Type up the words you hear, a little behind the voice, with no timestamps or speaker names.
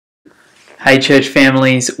Hey church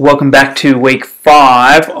families, welcome back to week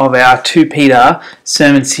 5 of our 2 Peter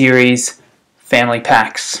sermon series, Family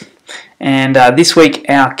Packs. And this week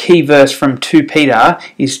our key verse from 2 Peter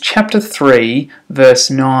is chapter 3 verse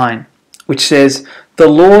 9, which says, "The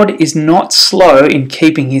Lord is not slow in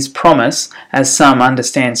keeping his promise, as some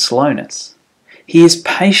understand slowness. He is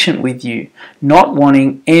patient with you, not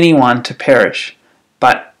wanting anyone to perish,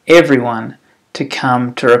 but everyone to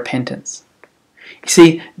come to repentance." You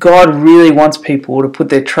see, God really wants people to put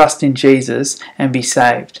their trust in Jesus and be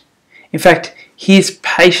saved. In fact, his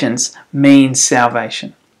patience means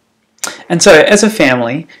salvation. And so, as a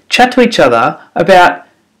family, chat to each other about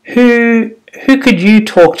who could you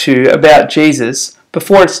talk to about Jesus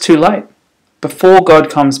before it's too late, before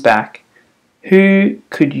God comes back. Who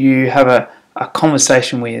could you have a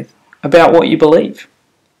conversation with about what you believe,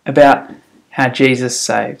 about how Jesus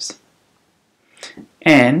saves?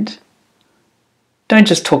 And don't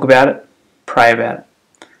just talk about it, pray about it.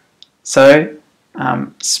 So,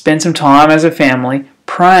 spend some time as a family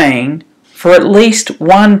praying for at least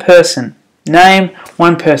one person. Name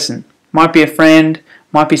one person. Might be a friend,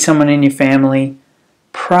 might be someone in your family.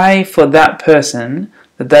 Pray for that person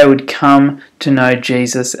that they would come to know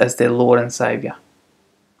Jesus as their Lord and Saviour.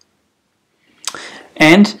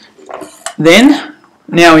 And then,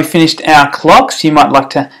 now we've finished our clocks, you might like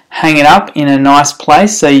to hang it up in a nice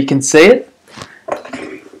place so you can see it.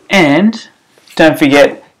 And don't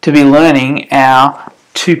forget to be learning our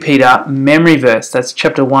 2 Peter memory verse. That's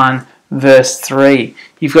chapter 1, verse 3.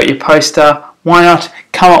 You've got your poster. Why not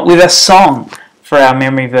come up with a song for our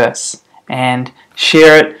memory verse and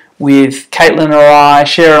share it with Caitlin or I,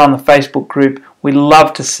 share it on the Facebook group. We'd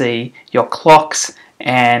love to see your clocks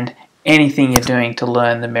and anything you're doing to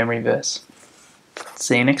learn the memory verse.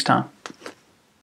 See you next time.